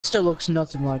Still looks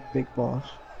nothing like Big Boss.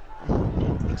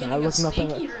 I look nothing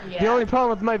like... The only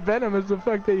problem with my Venom is the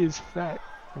fact that he's fat.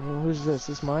 Who's this?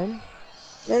 Is mine?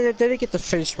 Yeah, they didn't get the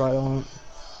face right on it.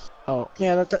 Oh.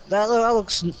 Yeah,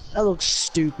 that looks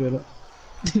stupid.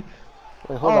 Wait,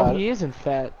 hold on. He isn't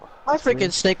fat. My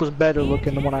freaking snake was better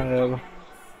looking than what I know.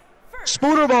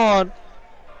 Spoodermon!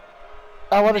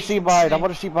 I want to see mine. I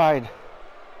want to see mine.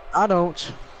 I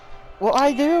don't. Well,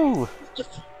 I do.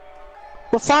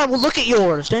 Well, fine. Well, look at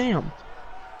yours. Damn.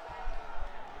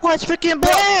 Why it's freaking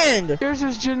bland? Yours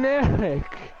is generic.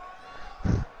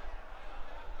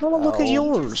 No, look at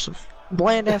yours.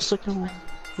 Bland ass looking.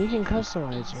 You can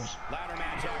customize yours.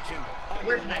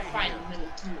 Where can I find them?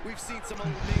 We've seen some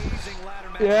amazing ladder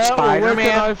matches. Yeah,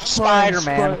 Spider-Man.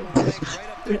 Spider-Man.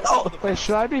 Oh, wait,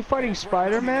 should I be fighting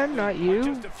Spider-Man, not you?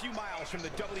 Just a few miles from the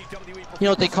WWE You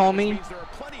know what they call me? There are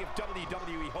plenty of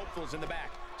WWE hopefuls in the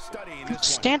back studying this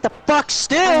Stand the fuck I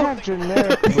still! have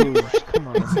generic moves. Come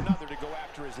on. one. Another to go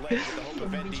after his leg with the hope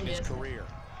of ending his career.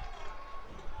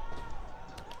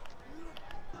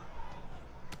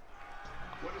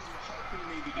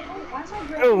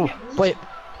 Oh. Wait,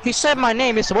 he said my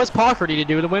name. He said, "What's Parker need to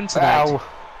do to win tonight?" Ow.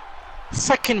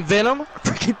 Frickin' Venom.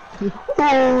 Frickin'.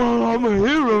 Oh, I'm a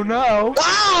hero now.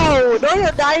 Wow! No,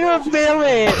 you're not. You're a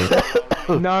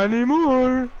villain. Not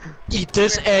anymore. Eat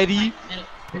this, Eddie.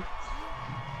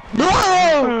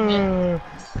 No!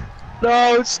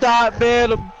 No, stop,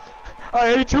 Venom.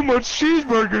 I ate too much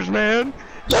cheeseburgers, man.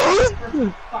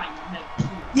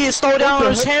 You slow down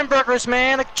those hamburgers,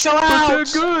 man. Like, chill But out. they're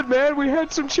good, man. We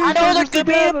had some I know they're cheeseburgers good,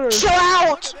 together. man. Chill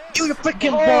out. You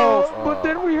freaking Oh, bro. but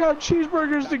then we had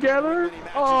cheeseburgers together.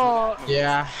 Oh.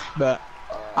 Yeah, but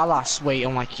I lost weight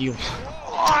unlike you.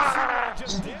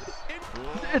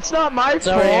 It's not my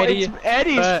Sorry, fault. Eddie, It's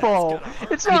Eddie's but fault.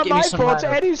 It's let me not give you my some fault. It's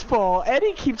ladder. Eddie's fault.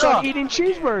 Eddie keeps on eating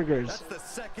cheeseburgers. The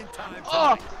second time.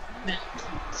 Oh. Eat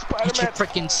your Spider-Man.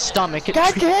 freaking stomach.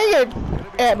 God dang it!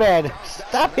 Ant-Man,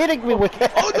 stop hitting me with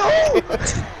that. Oh no!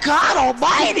 God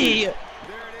almighty!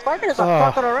 Spider's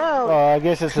are fucking around. Oh, I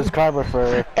guess this is karma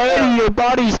for... Eddie, your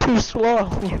body's too slow.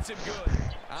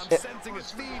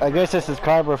 I guess this is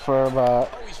karma from,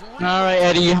 Alright,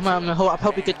 Eddie, I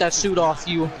hope you get that suit off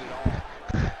you.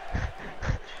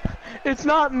 It's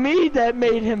not me that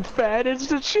made him fat. It's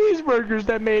the cheeseburgers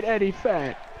that made Eddie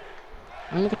fat.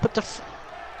 I'm gonna put the.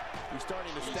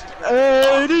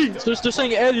 Eddie! They're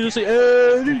saying Eddie, they're saying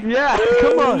Eddie! Yeah,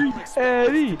 come on.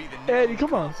 Eddie, Eddie,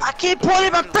 come on. I can't put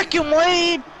him my freaking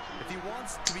weight! If he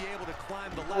wants to be able to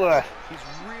climb the ladder, he's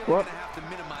really What? gonna have to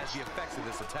minimize the effects of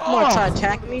this attack. You wanna try to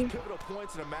attack me? Pivotal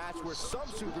points in a match where some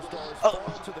superstars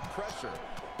fall to the pressure,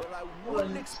 but I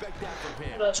wouldn't expect that from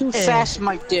him. Too fast,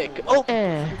 my dick. Oh!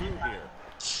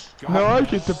 No, I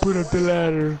get to put up the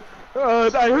ladder.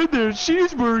 I heard there's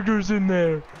cheeseburgers in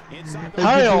there.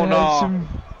 Hell no!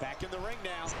 Back in the ring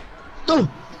now.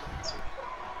 Oh.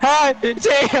 Hi!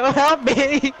 Damn, help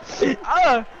me!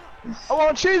 I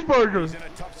want cheeseburgers. In a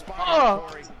tough spot.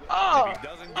 Corey. If he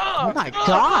doesn't get Oh my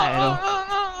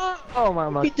god! Oh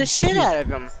my. Beat the shit out of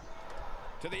him.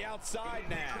 to the outside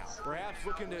now, perhaps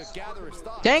looking to gather his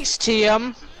thoughts. Thanks,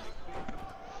 TM.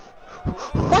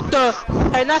 What the?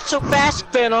 Hey, not so fast,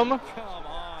 Venom. Come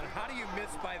on, how do you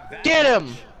miss by that? Get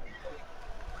him!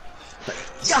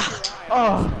 Yeah!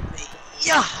 Oh.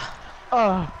 Yeah!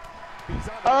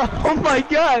 Oh my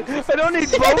god! I don't need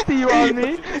both of you on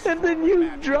me, and then you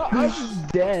drop. I'm just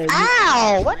dead.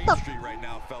 Ow! What the? Street right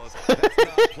now, fellas. That's not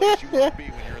a place you want to be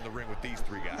when you're in the ring with these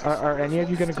three guys. Are any of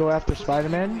you gonna go after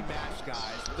Spider-Man?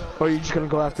 Or are you just gonna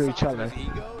go after each other?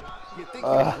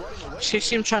 See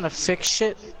him trying to fix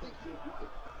shit?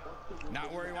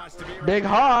 Not where he wants to be right Big now.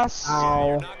 Hoss! Ow.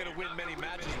 You're not going to win many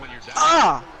matches when you're down.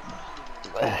 Ah!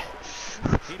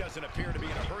 He doesn't appear to be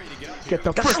in a hurry to get up Get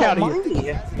the here. frick out of here! Almighty.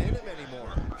 Hasn't hit him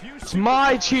anymore. Few It's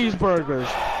my cheeseburgers!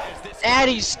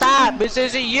 Eddie, stop! This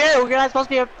isn't you! You're not supposed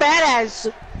to be a badass!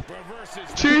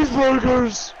 reverses.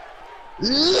 Cheeseburgers!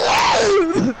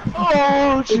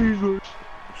 Oh, cheeseburgers!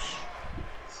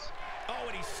 Oh,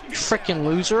 and he's You freaking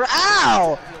loser!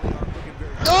 Ow!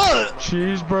 Ugh!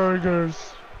 Cheeseburgers!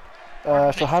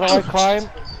 so how do I climb?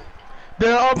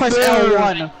 They're up Press there!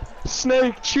 L1.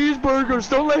 Snake, cheeseburgers!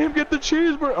 Don't let him get the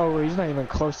cheeseburger! Oh, he's not even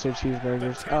close to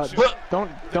cheeseburgers.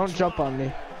 Don't jump on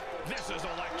me. This is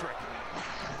electric.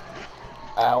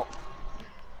 Ow.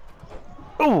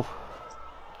 Ooh.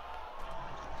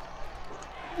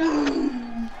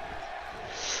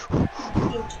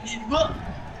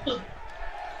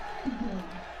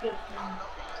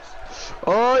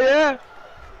 Oh yeah!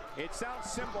 It sounds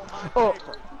simple on Oh.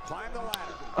 paper. Climb the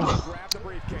ladder, grab the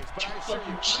briefcase, but I assure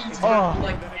you, it's Oh.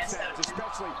 harder than it sounds,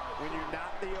 especially when you're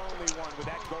not the only one with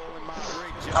that goal in mind.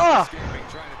 Oh. Trying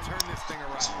to turn this thing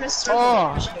around.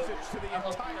 Oh. Message to the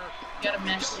entire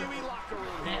WWE locker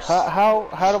room here.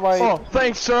 How do I? Oh,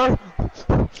 thanks, sir.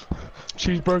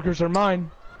 Cheeseburgers are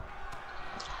mine.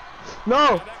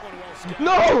 No!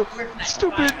 No!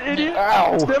 Stupid idiot!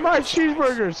 Ow. They're my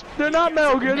cheeseburgers! They're not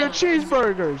Metal Gear, they're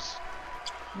cheeseburgers!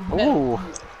 Ooh.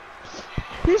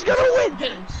 He's gonna win! And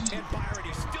Byron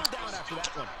is still down after that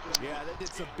one. Yeah, that did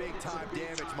some big time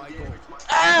damage, Michael.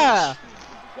 Ah!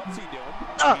 What's he doing?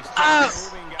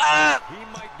 He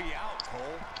might be out,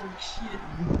 Cole.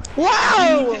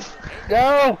 Wow!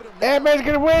 No! Ant-Man's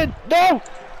gonna win! No!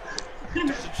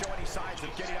 Doesn't show any signs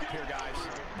of getting up here, guys.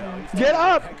 No, he's Get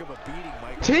up! heck of a beating,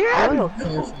 Michael. I TM! don't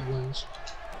care if he wins.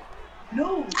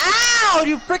 No! Ow!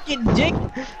 You freaking dick! He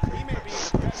may be in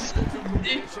the best physical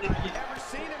condition I've ever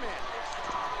seen him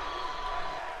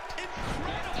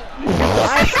in.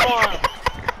 Nice one!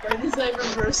 Right as I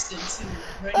reversed it too.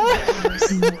 Right as I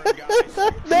reversed it.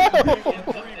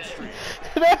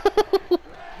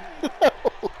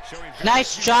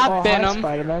 Nice job, Oh, hi, Venom.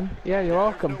 Spider-Man. Yeah, you're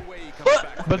welcome.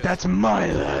 But that's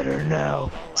my ladder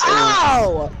now.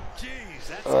 Ow! Jeez,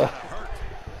 that's gonna hurt.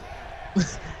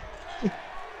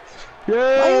 Why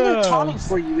are they Yeah! taunting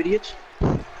for you, idiots?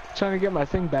 Trying to get my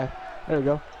thing back. There we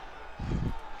go.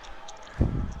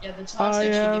 Yeah, the talks I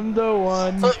actually am the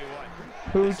one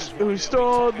who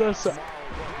stole the sun.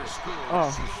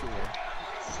 Oh.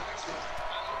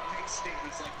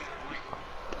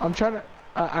 I'm trying to.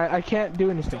 I can't do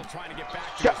anything. Trying to get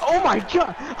back to Yeah, oh my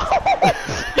god!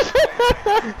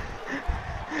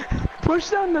 Push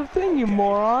down the thing, you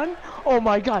moron! Oh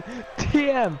my god!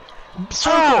 TM!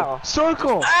 Circle! Ow.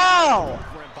 Circle! Ow!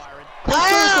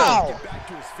 Ow! get back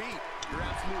to his feet. You're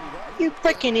absolutely right. You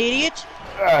freaking idiot!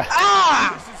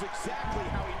 Ah! This is exactly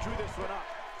how he drew this one up.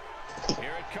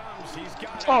 Here it comes. He's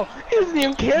got it. Oh, he doesn't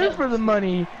even care for the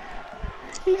money!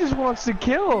 He just wants to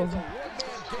kill!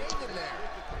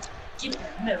 keep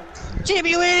metal. Jim,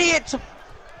 you idiot!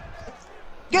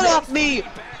 Get off me!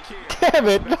 Damn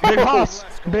it! No. Big Hoss!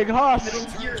 Big Hoss! Metal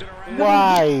Gear.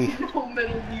 Why? No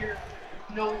Metal Gear.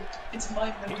 No, it's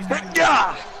my Metal Gear.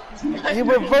 Yeah! It's my You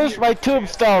Metal reversed Gear. my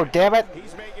tombstone, damn it!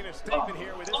 He's making a statement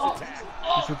here with his attack.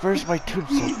 You reversed my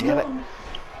tombstone, damn it!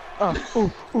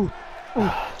 Ooh, ooh,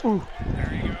 ooh, ooh. There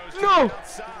he goes. No!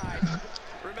 Outside.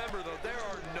 Remember though, there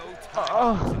are no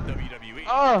Oh. times in WWE.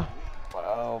 Oh!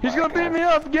 Oh He's my gonna beat God. me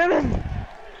up! Get him!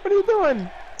 What are you doing?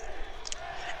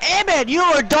 Emmett, you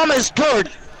are dumb as dirt!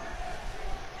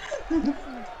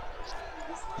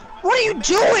 What are you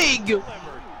doing?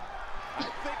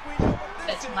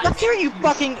 That's my Look here, you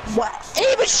fucking. What? It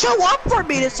didn't even show up for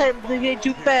me to say they get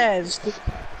too fast. Look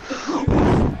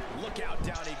out,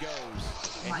 down he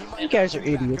goes. And he might You guys are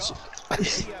idiots.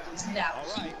 is now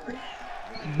here.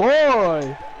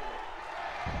 Boy!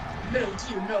 Metal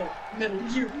Gear, no. Metal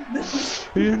Gear, Metal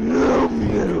You know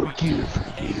Metal Gear.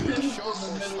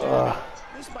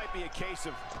 This might be a case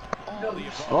of all the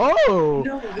above. Oh!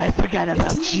 No. I forgot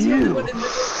about you!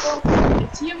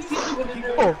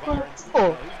 Oh! Oh!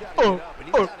 Oh! Oh!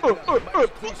 Oh! Oh! Oh!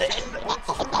 It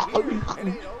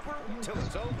ain't over till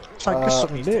it's over. It's like this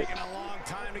fucking dick. Taking a long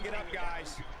time to get up,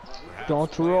 guys.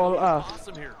 Don't roll up.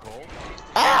 Awesome here, Cole.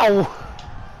 Ow!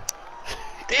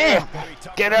 Damn! Very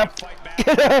tough Get to up! fight back Get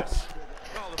from up! this.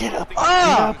 Get up!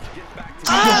 Ah! Get back to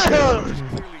Ah! clearly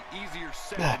easier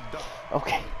said than done.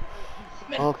 Okay.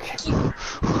 Okay.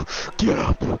 Get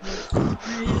up!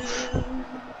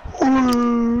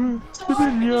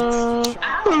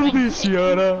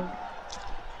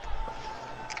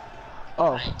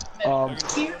 Oh, A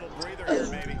little breather here,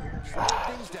 maybe. Slow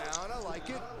things down. I like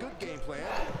it. Good game plan.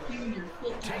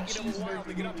 Taking him a while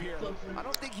to get up here. I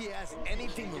don't think he has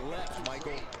anything left,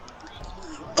 Michael.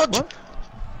 What?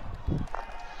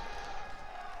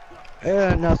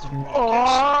 Yeah, nothing.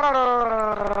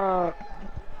 oh.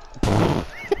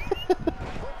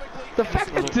 The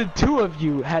fact that the two of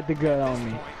you had to go on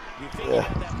me. You think he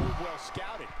had that move well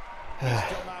scouted? He's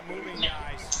still not moving,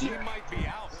 guys. He might be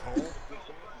out, Cole.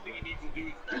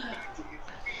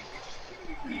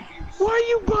 Why are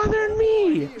you bothering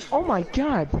me? Oh my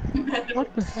god.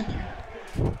 What the?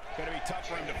 Gonna be tough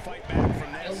for him to fight back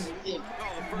from this. Well,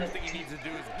 the first thing he needs to do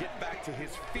is get back to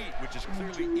his feet, which is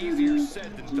clearly easier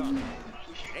said than done.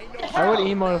 Ain't no I would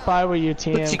emote if I were you,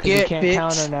 TM, What you because you get, can't bitch?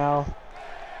 counter now.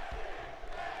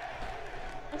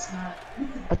 That's not.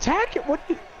 Attack it? What?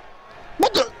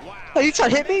 What the? Wow. Are you trying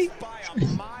to hit me? By a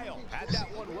mile. Had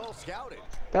that one well scouted.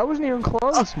 That wasn't even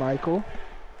close, Michael. What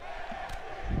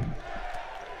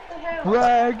the hell?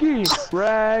 Raggy!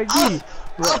 Raggy!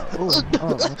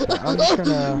 I'm just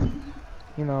gonna,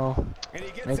 you know,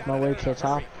 make my way to the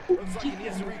top. Looks like he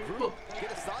needs to regroup.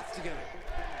 Get his thoughts together.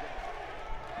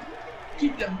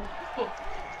 Keep them.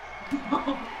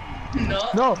 No.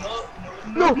 No!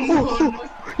 No! Oh,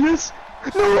 yes!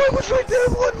 No, I was right there!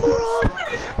 One more off!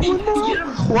 One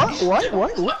more off!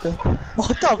 What? What the?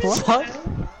 What the fuck?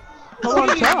 I'm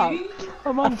on top!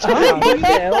 I'm on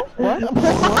top! What?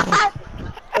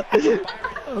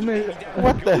 I mean,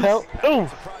 What the hell?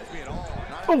 Oh!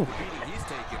 Oh!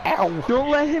 Ow! don't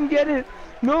let him get it!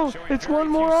 No, it's one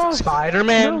more off!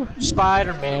 Spider-Man. No.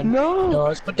 Spider-man. No!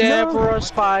 Does whatever a No,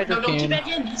 spider don't get can. back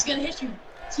in. He's gonna hit you.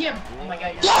 It's him. Oh my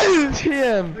god.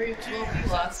 Tim! Very well,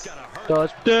 plus.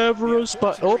 Does whatever a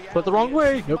spider. Oh, but the wrong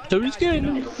way. Nope, to his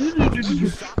skin.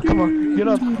 Come on, get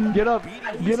up, get up,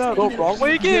 get up! Oh, wrong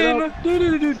way again.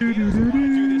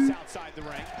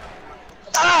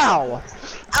 Ow!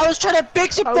 I was trying to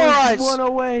fix it for I was us. one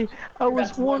away! I was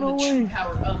That's one of the true away!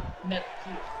 power of Metal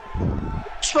Gear.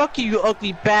 Fuck you, you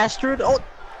ugly bastard. Oh,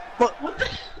 what? What the?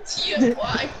 Tim,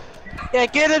 why? Yeah,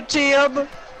 get him, Tim.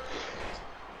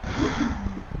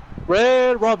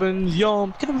 Red Robin's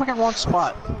yum. Get him fucking wrong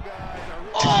spot.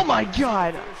 Oh my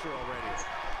god!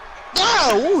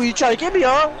 Oh, ooh, you trying to get me,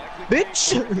 huh?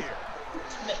 Bitch.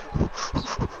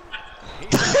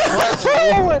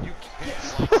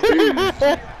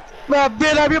 Man,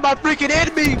 Ben, I'm my freaking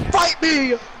enemy. Fight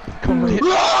me. Come on, hit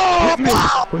Oh,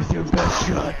 me with your best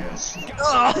shot.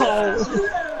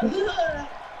 Oh!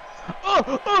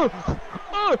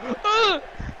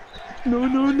 No,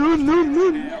 no, no, no, no,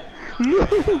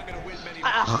 no!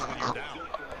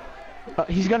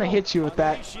 He's gonna hit you with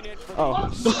that. Oh.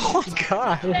 oh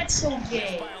God. That's so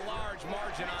gay.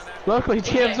 Luckily,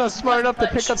 Tim's not smart enough to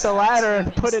pick up the ladder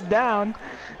and put it down.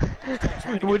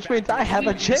 Which means I have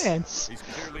a chance. He's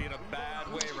clearly in a bad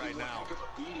way right now.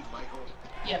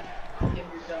 Yep. Yep, you're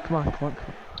done. Come on, come on,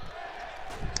 come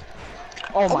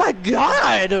on. Oh my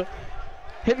God.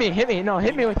 Hit me, no,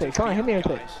 hit me with it. Come on, hit me with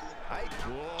it.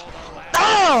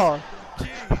 Oh.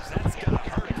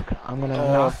 I'm gonna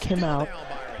knock him out.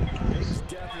 Things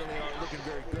definitely aren't looking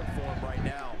very good for him right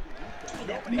now.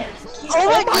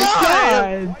 Oh my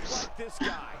God. This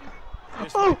guy.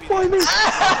 Oh, why me?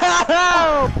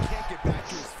 Ow. Can't get back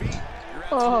to his feet.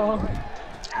 Oh. Look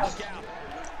out.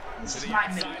 This To is the my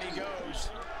inside minute. he goes.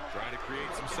 Trying to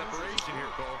create some separation here,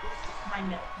 Cole. My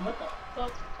minute. What the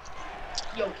fuck?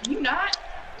 Yo, can you not?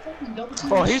 Fucking double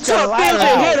team. Oh, he's Stop gonna being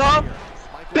ladder a hit, out.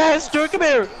 huh? Bastard, come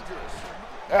here.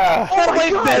 Oh my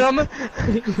Wait, God. Venom.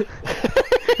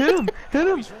 Hit him, hit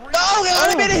him. No,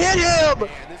 let me hit him.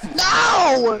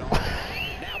 No.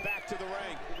 Now back to the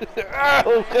ring.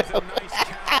 Ow! That's a nice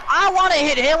count. I want to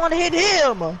hit him. I want to hit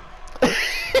him. What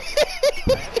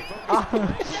the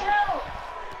hell?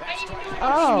 I didn't even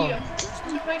Oh. see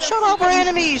him. Shut up, our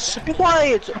enemies. Be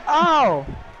quiet. Ow.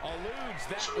 Eludes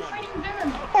that She's one. fighting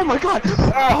Venom. Oh my God.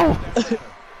 Ow.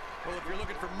 Well, if you're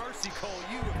looking for mercy, Cole,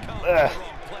 you have come to the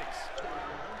wrong place.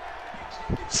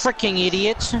 Freaking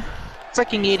idiot.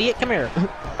 Freaking idiot. Come here.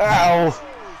 Ow!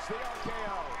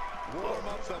 Warm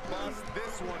up the bus.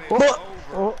 This one is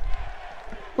Oh,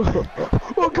 Oh.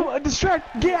 Oh, come on,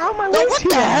 distract. Get out of my no, way, what the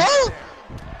Tim. hell?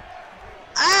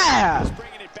 Ah.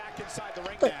 bringing it back inside the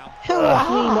ring now. Hell,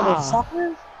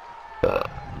 motherfucker.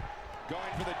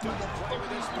 Going for the double play with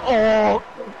this one. Oh.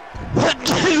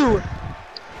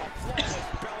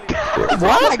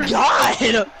 Oh my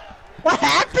God. What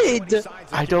happened?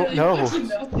 I don't know. You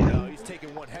know, he's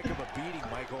taking one heck of a beating,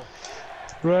 Michael.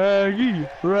 Raggy,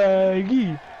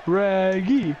 raggy,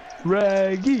 raggy,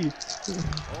 raggy.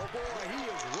 Oh boy, he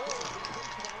is rolling.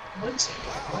 What?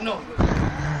 Oh, no. Oh,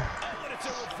 and it's a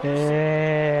reversal.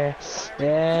 Yeah,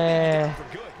 yeah. For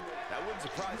good. That wouldn't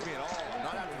surprise me at all.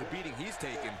 Not after the beating he's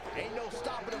taken. Ain't no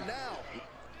stopping him now.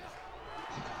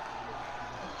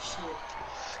 Shit.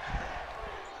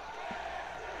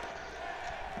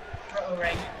 Uh-oh,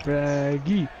 right.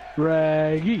 Raggy,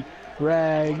 raggy,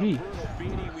 raggy. Brutal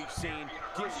beating we've seen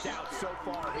dished out so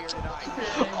far here tonight.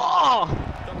 Oh!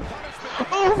 The punishment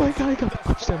Oh my God, I got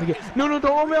punched down again. No, no,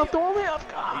 don't roll me up, don't roll me up.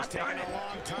 God. taking a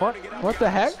long time What? to get up. What the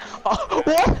heck? Oh,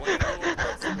 what?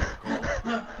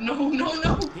 No, no,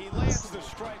 no. He lands the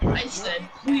strike. I said,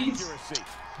 please. Accuracy.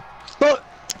 But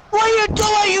what are you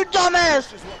doing, you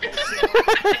dumbass? This is what we've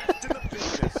seen in the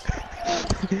business.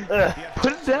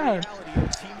 Put it down. Reality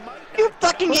is he might You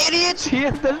fucking idiots!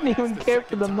 TF doesn't even care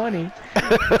for the money.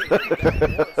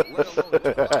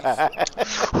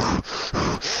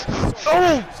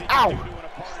 Oh! Ow!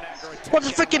 What's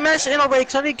the freaking mess in already?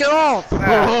 Cause I need to get off.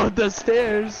 Oh, the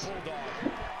stairs.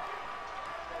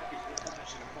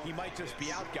 He might just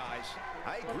be out, guys.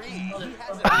 I agree. He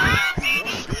has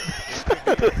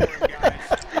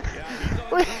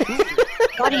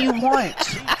What do you want?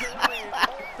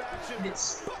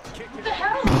 What the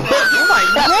hell?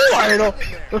 Oh my lord!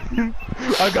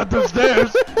 I got the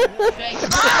stairs.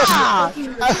 Ah!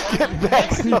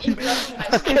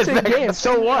 It's a game.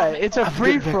 So what? It's a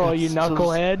free for all, you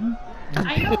knucklehead.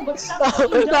 I know, but stop. No!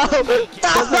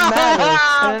 Doesn't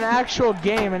matter. In an actual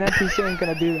game, an NPC ain't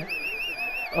gonna do that.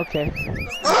 Okay.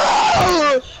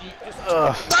 Oh!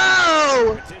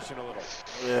 No!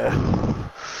 Yeah,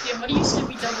 what do you say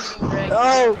we double team Greg?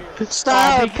 Oh!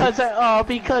 Stop! Because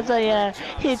I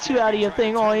hit you out of your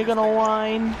thing. Oh, you're gonna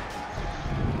whine.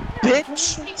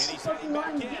 Bitch!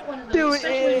 Dude,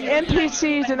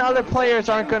 NPCs and other players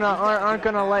aren't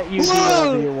gonna let you do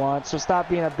whatever you want. So stop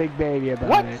being a big baby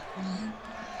about it.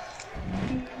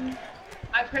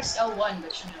 I pressed L1,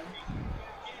 but you know.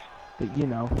 But you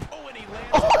know.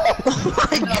 Oh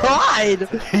my god!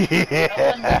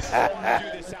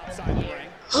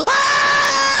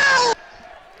 Ah!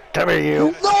 Come here,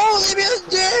 you. No, leave me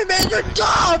alone, man, you're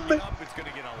dumb!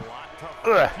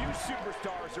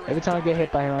 Every time I get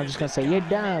hit by him, I'm just gonna say, "You're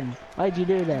dumb. Why'd you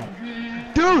do that?"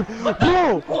 Dude,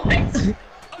 bro!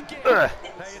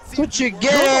 That's what you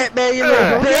get, man, you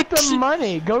little Go get the bitch!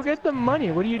 money. Go get the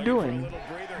money. What are you doing?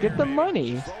 Get the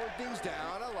money.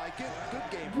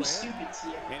 You stupid,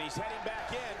 Tia. And he's heading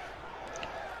back in.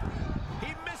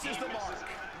 He misses the mark.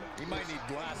 He might need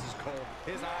glasses, Cole.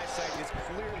 His eyesight is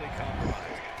clearly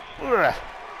compromised.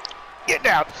 Get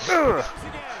down.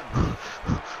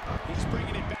 He's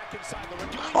bringing it back inside the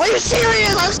ring. Are you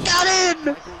serious? I just got in!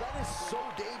 That is so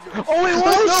dangerous. Oh wait, No,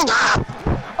 what? No! stop!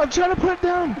 I'm trying to put it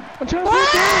down. I'm trying to put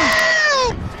it down.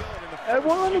 Ah! I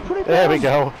won't let me put it down. There we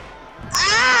go.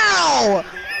 Ow!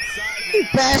 You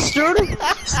bastard! Some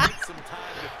time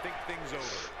to think things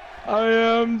over. I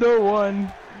am the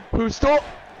one who stole.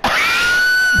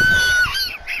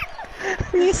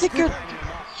 You think you're...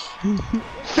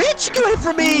 Bitch, get away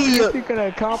from me! What are you gonna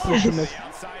accomplish in this?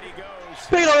 Outside he goes.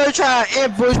 Big old try to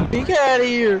ambush me, get out of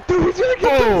here! Dude, he's gonna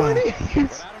get the money.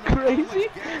 He's crazy.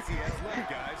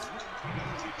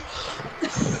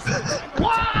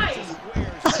 Why?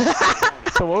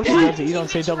 So what she does it, you don't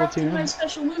say double Interrupting team. my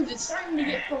special move. It's starting to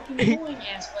get fucking annoying,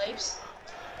 ass wipes.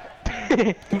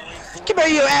 Come here,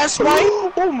 you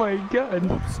asswipe! Oh my god.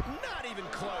 Not even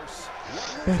close.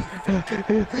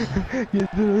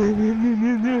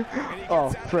 Oh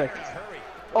frick.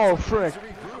 Oh frick.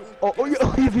 Oh,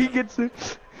 if he gets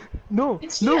it. No,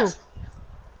 It's no. yes.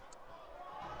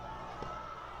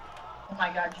 Oh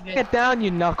my god, you get. Get down,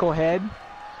 you knucklehead.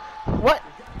 What?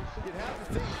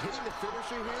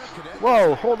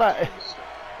 Whoa, hold on.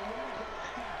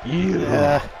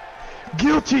 Yeah.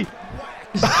 Guilty.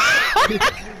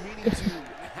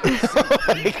 Oh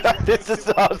my god, this is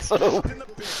awesome.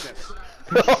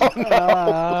 Oh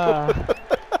no.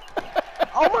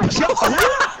 Oh my god.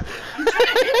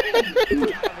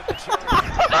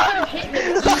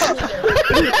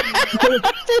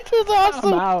 This is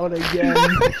awesome. I'm out again.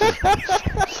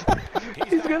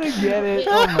 He's gonna get it.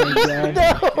 Oh my god.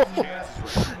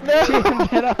 No. Team,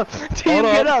 get up. Team,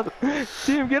 get up.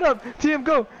 Team, get up. Team,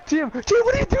 go. Team,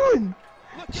 what are you doing?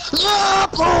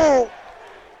 Oh!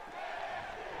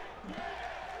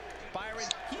 Byron,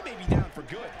 he may be down for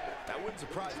good. That wouldn't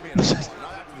surprise me at all.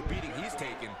 Not after the beating he's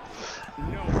taken.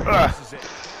 No, this is it.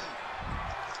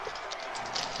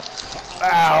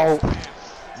 Ow.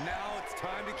 Now it's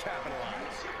time to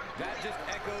capitalize. That just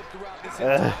echoed throughout this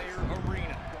entire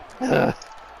arena.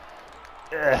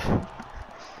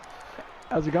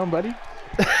 How's it going, buddy?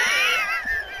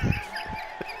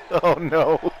 Oh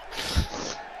no.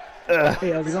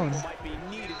 Hey, how's it going? Might be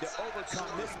needed to overcome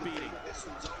this beating.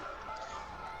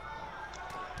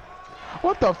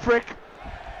 What the frick?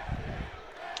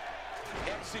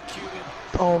 Executed.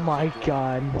 Oh my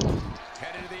god.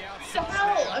 Headed to the What the outside.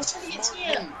 hell? I was trying to get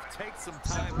Tia. Take some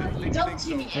time to think Double things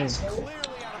teaming, over. asshole. Clearly on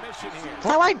a mission here.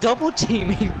 Why am I double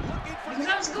teaming? Because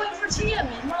I was going for Tia,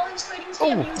 man. While I was fighting Tia,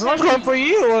 Oh, he I was was going for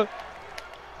you!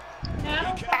 Yeah, I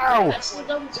don't care. That's still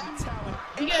double team.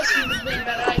 You guys can just blame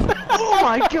that I. Oh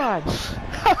my god.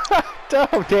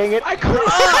 Oh dang it. I couldn't.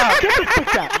 Get the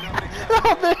frick out.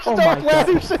 Oh, there's Oh no my God.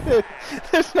 ladders in it.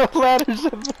 There's no ladders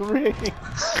in the ring.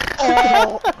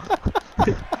 Oh.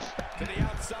 To the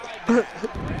outside.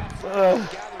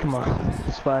 Come on,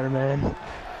 Spider-Man.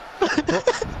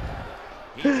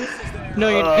 No,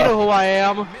 you know who I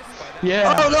am.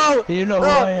 Yeah. Oh no! You know who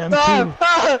I am too.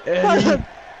 Eddie.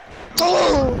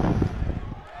 Oh!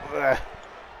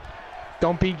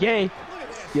 Don't be gay.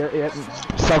 Yeah.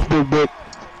 Suck big dick.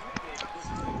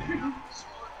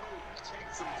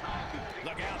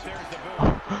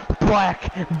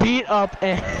 Black, beat up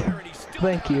and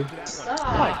thank you.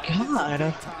 Stop. Oh my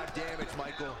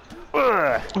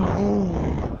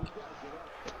god.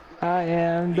 I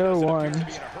am the one.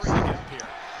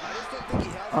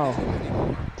 Oh,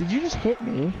 did you just hit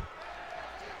me?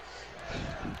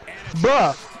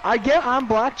 Bruh, I get I'm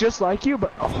black just like you,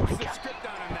 but oh my god.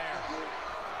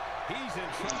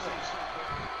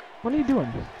 What are you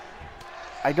doing?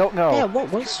 I don't know. Yeah,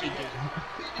 what was he doing?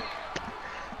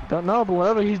 Don't know, but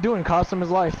whatever he's doing cost him his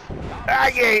life.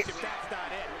 Aggie!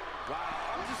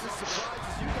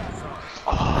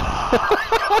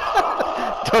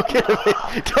 Don't get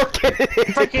it! Don't get it!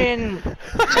 Freaking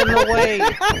in the way.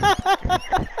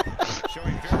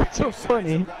 So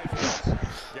funny.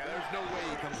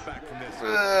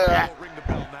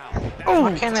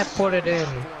 Why can't I put it in?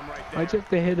 I just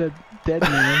hit a dead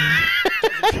man.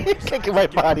 He's kicking my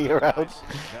body around.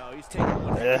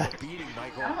 I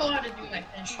don't know how to do my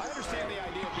finish.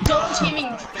 Double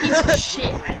teaming piece of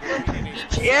shit. I fucking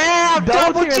hate you. Yeah,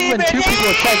 double teaming when teaming. two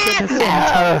people attack at the same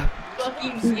time.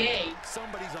 Fucking gay.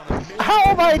 How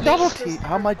am I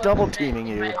double teaming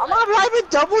you? I'm not even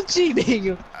double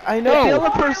teaming. I If the know.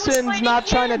 other person's not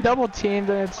trying to double team,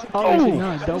 then it's obviously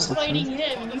not a I was double fighting team.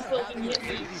 him and you fucking hit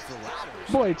me.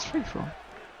 Boy, it's free for all.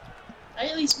 I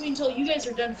at least wait until you guys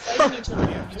are done fighting each other.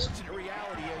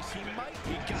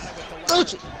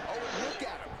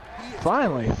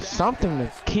 Finally, something to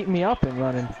keep me up and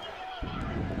running.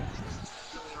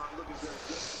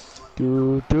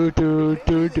 Do do do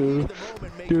do do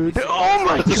do do. Oh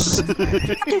my god!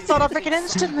 He fell off freaking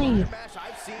instantly.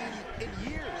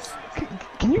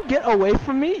 Can you get away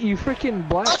from me, you freaking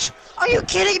black? Are you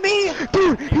kidding me?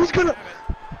 Dude, he's gonna.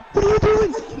 What are you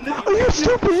doing? Are you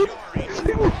stupid?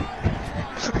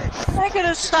 That could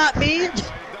have stopped me.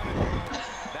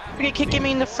 You're kicking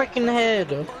me in the freaking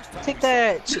head. Take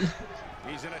that.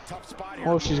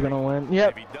 Oh, she's gonna win.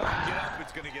 Yep.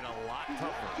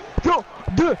 Yo,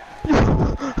 dude.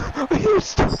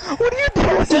 What are you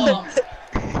doing? Dumb.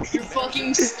 You're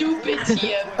fucking stupid,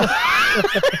 TM.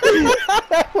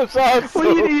 That was awesome. What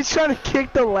are you trying to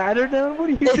kick the ladder down? What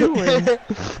are you doing?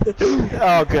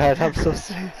 Oh god, I'm so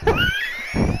sick.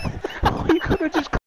 Oh, you could have just